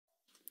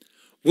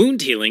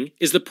Wound healing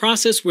is the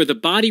process where the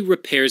body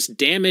repairs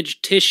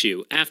damaged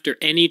tissue after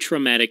any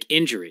traumatic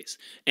injuries,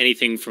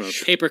 anything from a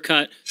paper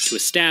cut to a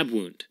stab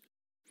wound.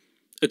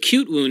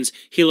 Acute wounds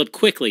heal up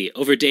quickly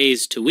over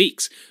days to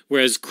weeks,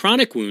 whereas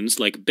chronic wounds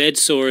like bed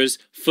sores,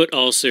 foot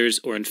ulcers,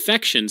 or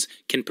infections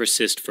can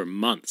persist for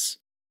months.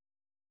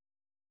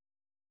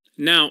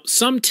 Now,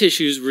 some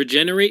tissues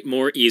regenerate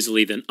more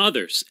easily than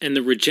others, and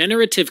the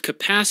regenerative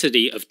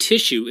capacity of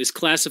tissue is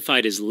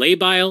classified as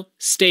labile,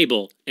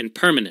 stable, and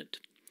permanent.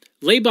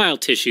 Labile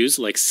tissues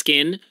like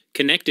skin,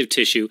 connective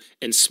tissue,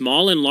 and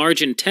small and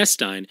large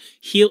intestine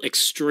heal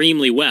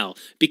extremely well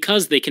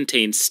because they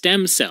contain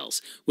stem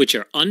cells, which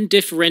are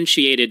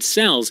undifferentiated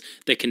cells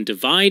that can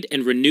divide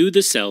and renew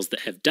the cells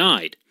that have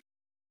died.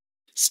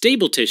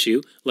 Stable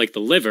tissue, like the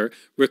liver,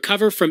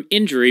 recover from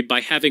injury by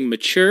having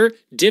mature,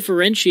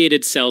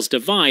 differentiated cells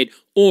divide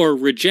or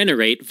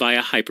regenerate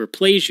via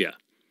hyperplasia.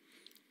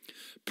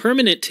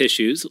 Permanent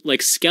tissues,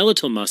 like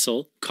skeletal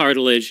muscle,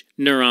 cartilage,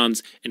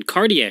 neurons, and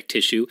cardiac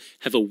tissue,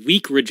 have a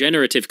weak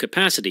regenerative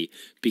capacity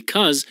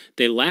because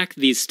they lack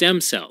these stem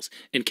cells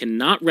and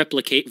cannot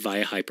replicate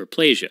via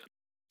hyperplasia.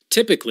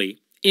 Typically,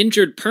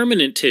 injured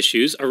permanent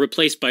tissues are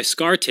replaced by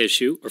scar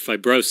tissue or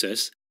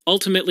fibrosis,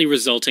 ultimately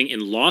resulting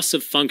in loss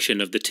of function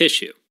of the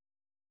tissue.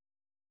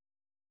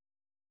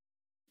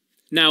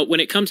 Now, when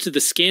it comes to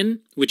the skin,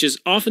 which is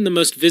often the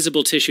most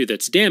visible tissue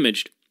that's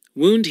damaged,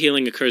 wound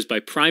healing occurs by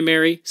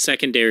primary,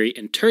 secondary,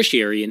 and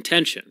tertiary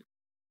intention.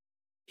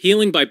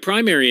 Healing by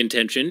primary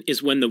intention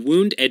is when the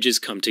wound edges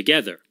come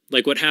together,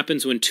 like what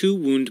happens when two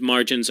wound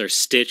margins are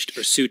stitched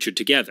or sutured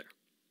together.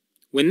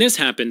 When this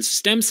happens,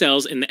 stem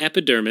cells in the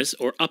epidermis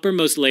or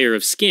uppermost layer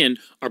of skin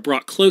are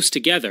brought close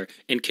together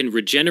and can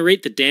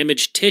regenerate the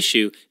damaged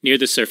tissue near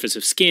the surface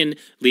of skin,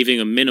 leaving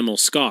a minimal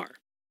scar.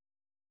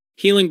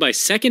 Healing by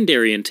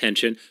secondary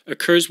intention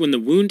occurs when the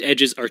wound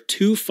edges are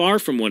too far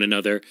from one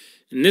another,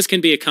 and this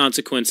can be a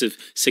consequence of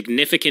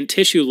significant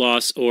tissue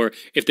loss or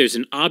if there's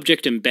an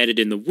object embedded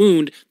in the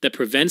wound that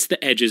prevents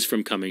the edges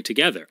from coming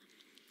together.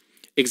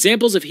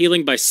 Examples of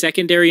healing by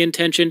secondary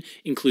intention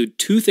include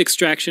tooth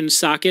extraction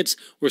sockets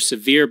or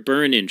severe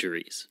burn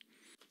injuries.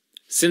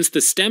 Since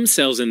the stem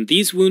cells in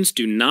these wounds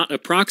do not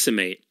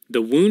approximate,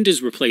 the wound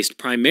is replaced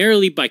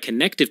primarily by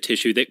connective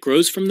tissue that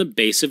grows from the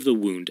base of the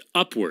wound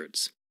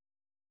upwards.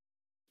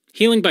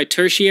 Healing by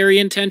tertiary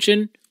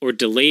intention, or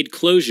delayed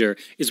closure,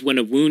 is when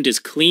a wound is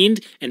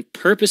cleaned and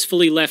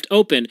purposefully left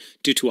open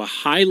due to a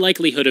high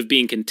likelihood of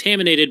being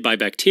contaminated by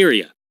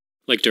bacteria,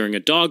 like during a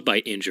dog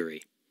bite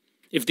injury.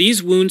 If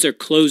these wounds are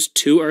closed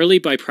too early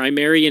by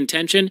primary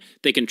intention,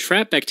 they can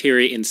trap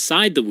bacteria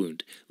inside the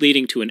wound,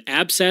 leading to an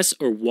abscess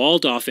or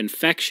walled-off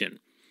infection.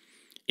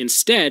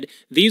 Instead,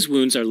 these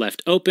wounds are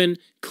left open,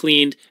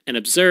 cleaned, and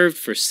observed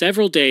for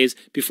several days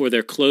before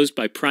they're closed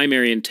by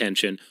primary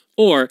intention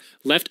or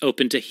left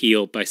open to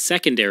heal by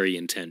secondary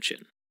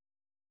intention.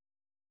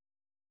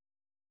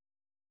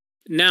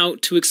 Now,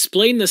 to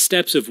explain the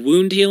steps of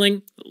wound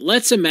healing,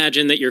 let's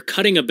imagine that you're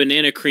cutting a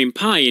banana cream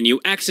pie and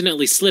you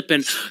accidentally slip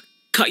and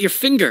cut your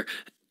finger.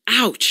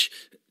 Ouch!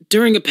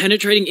 During a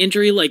penetrating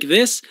injury like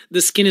this,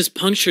 the skin is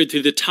punctured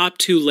through the top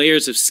two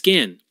layers of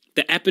skin,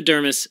 the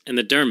epidermis and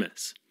the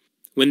dermis.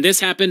 When this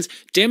happens,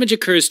 damage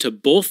occurs to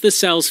both the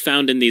cells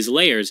found in these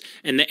layers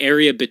and the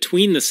area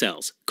between the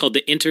cells, called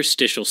the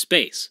interstitial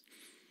space.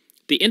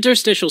 The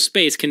interstitial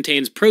space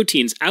contains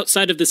proteins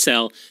outside of the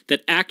cell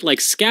that act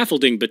like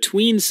scaffolding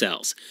between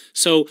cells,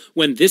 so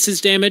when this is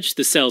damaged,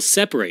 the cells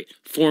separate,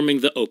 forming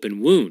the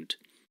open wound.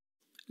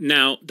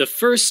 Now, the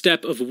first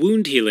step of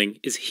wound healing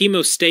is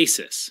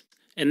hemostasis,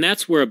 and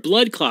that's where a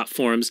blood clot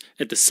forms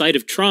at the site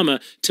of trauma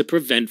to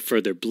prevent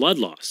further blood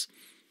loss.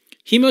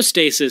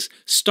 Hemostasis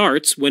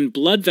starts when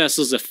blood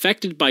vessels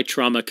affected by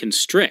trauma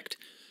constrict.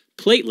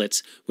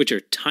 Platelets, which are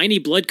tiny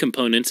blood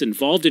components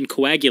involved in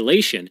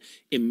coagulation,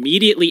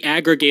 immediately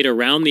aggregate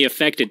around the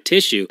affected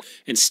tissue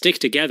and stick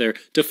together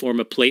to form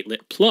a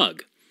platelet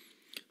plug.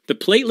 The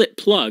platelet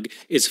plug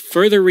is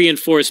further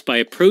reinforced by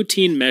a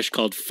protein mesh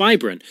called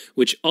fibrin,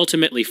 which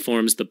ultimately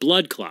forms the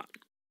blood clot.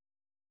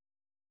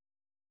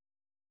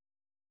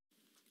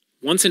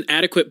 Once an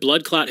adequate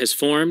blood clot has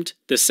formed,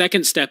 the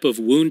second step of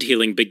wound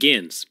healing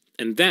begins,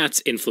 and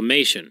that's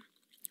inflammation.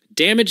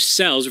 Damaged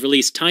cells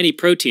release tiny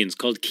proteins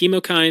called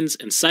chemokines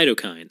and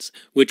cytokines,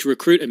 which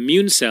recruit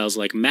immune cells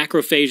like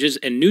macrophages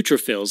and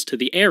neutrophils to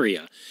the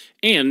area,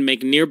 and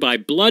make nearby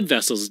blood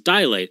vessels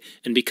dilate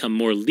and become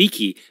more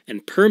leaky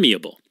and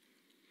permeable.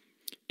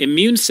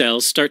 Immune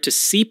cells start to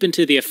seep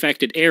into the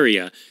affected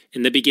area,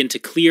 and they begin to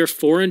clear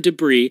foreign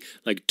debris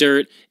like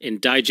dirt and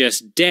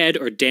digest dead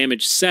or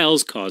damaged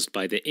cells caused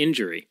by the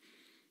injury,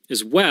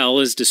 as well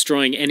as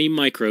destroying any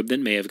microbe that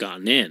may have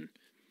gotten in.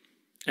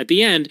 At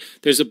the end,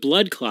 there's a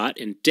blood clot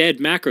and dead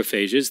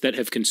macrophages that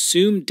have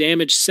consumed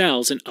damaged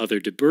cells and other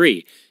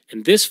debris,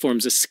 and this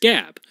forms a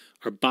scab,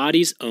 our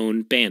body's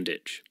own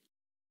bandage.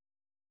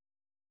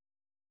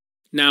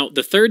 Now,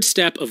 the third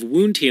step of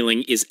wound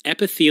healing is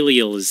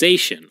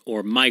epithelialization,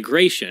 or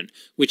migration,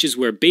 which is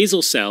where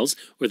basal cells,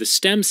 or the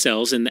stem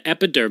cells in the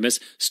epidermis,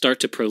 start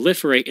to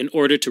proliferate in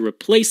order to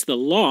replace the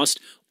lost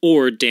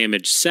or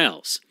damaged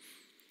cells.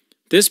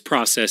 This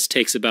process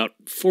takes about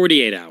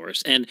 48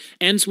 hours and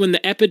ends when the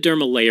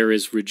epidermal layer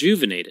is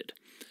rejuvenated.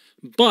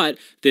 But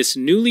this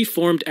newly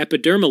formed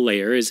epidermal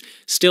layer is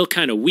still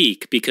kind of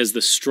weak because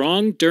the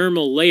strong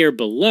dermal layer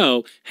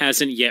below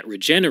hasn't yet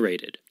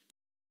regenerated.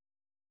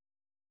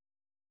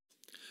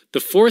 The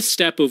fourth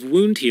step of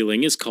wound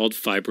healing is called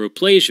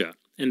fibroplasia,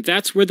 and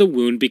that's where the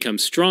wound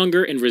becomes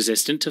stronger and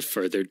resistant to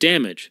further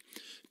damage.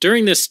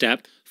 During this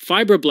step,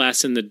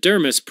 fibroblasts in the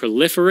dermis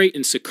proliferate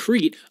and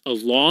secrete a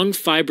long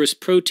fibrous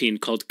protein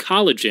called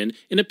collagen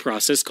in a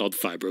process called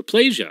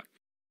fibroplasia.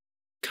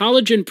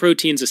 Collagen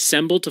proteins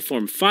assemble to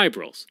form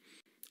fibrils,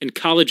 and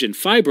collagen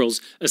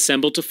fibrils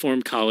assemble to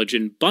form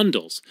collagen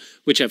bundles,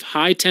 which have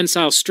high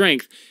tensile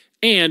strength,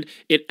 and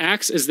it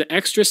acts as the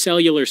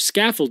extracellular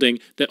scaffolding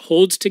that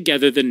holds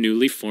together the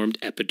newly formed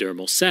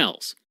epidermal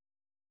cells.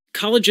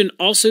 Collagen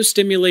also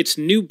stimulates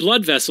new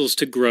blood vessels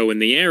to grow in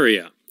the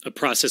area, a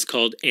process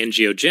called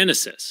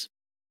angiogenesis.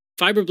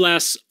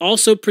 Fibroblasts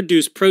also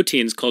produce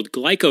proteins called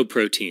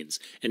glycoproteins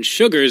and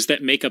sugars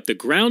that make up the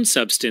ground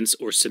substance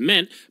or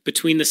cement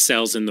between the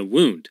cells in the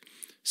wound.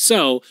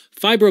 So,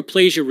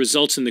 fibroplasia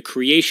results in the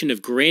creation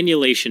of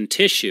granulation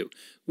tissue,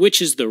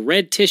 which is the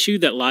red tissue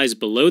that lies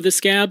below the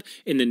scab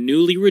in the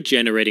newly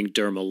regenerating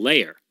dermal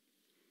layer.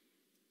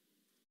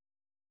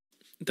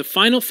 The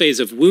final phase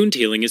of wound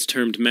healing is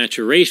termed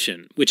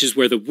maturation, which is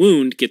where the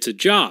wound gets a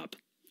job.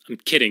 I'm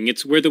kidding,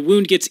 it's where the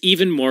wound gets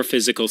even more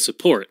physical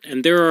support,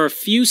 and there are a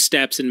few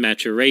steps in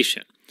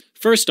maturation.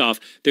 First off,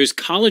 there's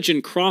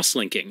collagen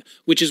cross-linking,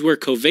 which is where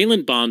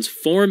covalent bonds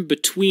form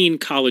between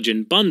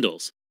collagen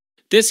bundles.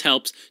 This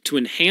helps to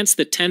enhance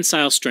the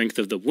tensile strength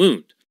of the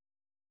wound.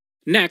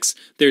 Next,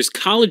 there's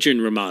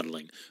collagen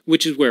remodeling,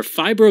 which is where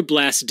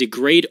fibroblasts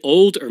degrade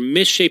old or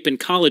misshapen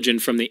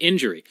collagen from the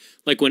injury,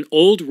 like when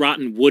old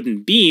rotten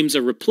wooden beams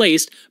are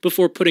replaced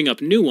before putting up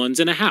new ones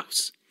in a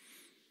house.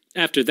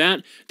 After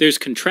that, there's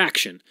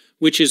contraction,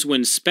 which is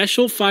when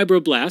special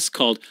fibroblasts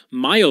called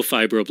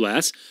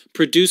myofibroblasts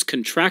produce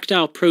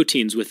contractile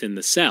proteins within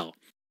the cell.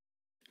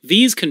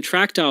 These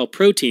contractile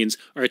proteins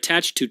are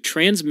attached to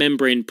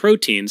transmembrane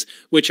proteins,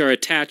 which are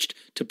attached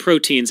to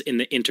proteins in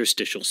the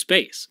interstitial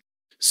space.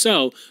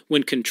 So,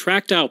 when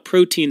contractile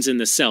proteins in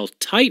the cell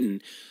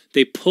tighten,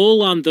 they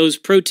pull on those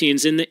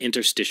proteins in the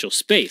interstitial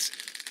space,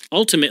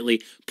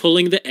 ultimately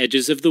pulling the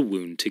edges of the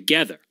wound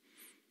together.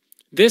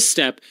 This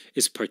step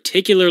is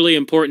particularly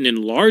important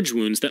in large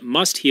wounds that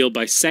must heal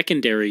by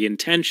secondary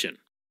intention.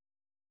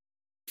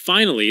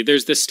 Finally,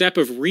 there's the step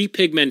of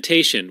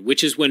repigmentation,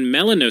 which is when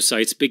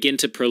melanocytes begin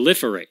to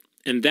proliferate,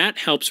 and that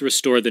helps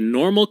restore the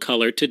normal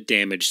color to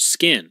damaged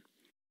skin.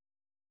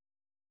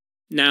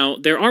 Now,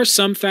 there are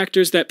some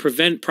factors that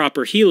prevent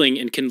proper healing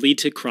and can lead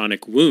to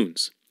chronic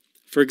wounds.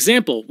 For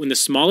example, when the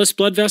smallest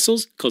blood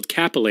vessels, called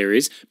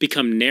capillaries,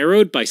 become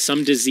narrowed by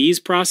some disease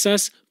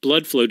process,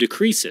 blood flow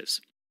decreases.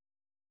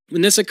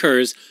 When this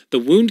occurs, the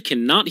wound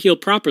cannot heal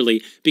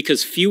properly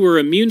because fewer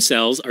immune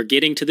cells are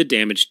getting to the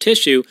damaged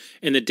tissue,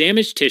 and the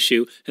damaged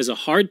tissue has a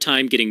hard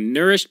time getting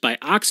nourished by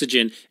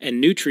oxygen and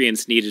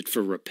nutrients needed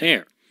for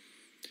repair.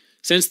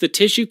 Since the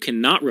tissue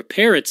cannot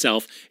repair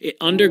itself, it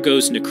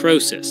undergoes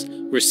necrosis,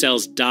 where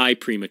cells die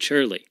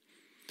prematurely.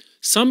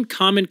 Some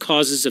common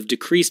causes of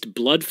decreased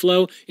blood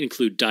flow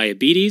include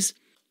diabetes,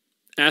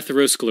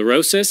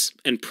 atherosclerosis,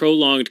 and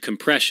prolonged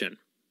compression.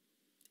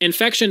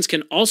 Infections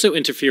can also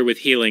interfere with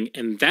healing,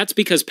 and that's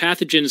because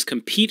pathogens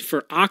compete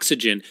for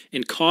oxygen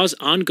and cause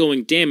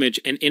ongoing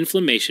damage and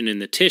inflammation in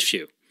the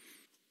tissue.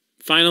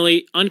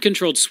 Finally,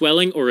 uncontrolled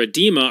swelling or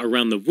edema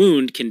around the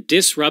wound can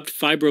disrupt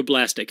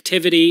fibroblast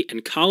activity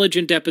and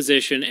collagen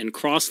deposition and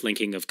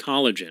cross-linking of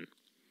collagen.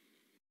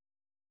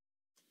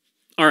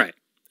 Alright,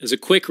 as a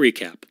quick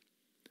recap.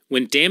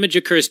 When damage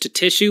occurs to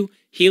tissue,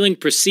 healing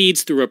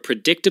proceeds through a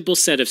predictable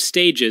set of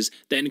stages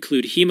that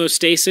include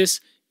hemostasis,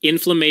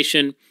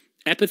 inflammation,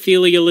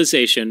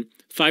 epithelialization,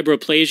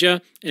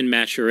 fibroplasia, and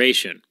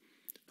maturation.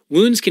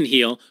 Wounds can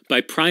heal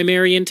by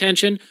primary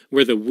intention,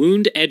 where the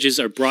wound edges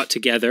are brought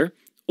together,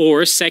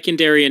 or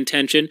secondary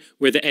intention,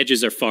 where the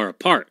edges are far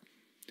apart.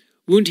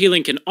 Wound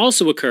healing can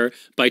also occur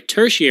by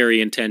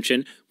tertiary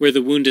intention, where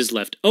the wound is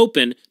left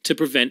open to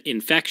prevent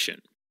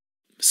infection.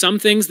 Some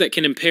things that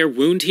can impair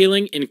wound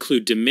healing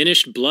include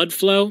diminished blood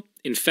flow,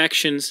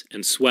 infections,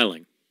 and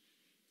swelling.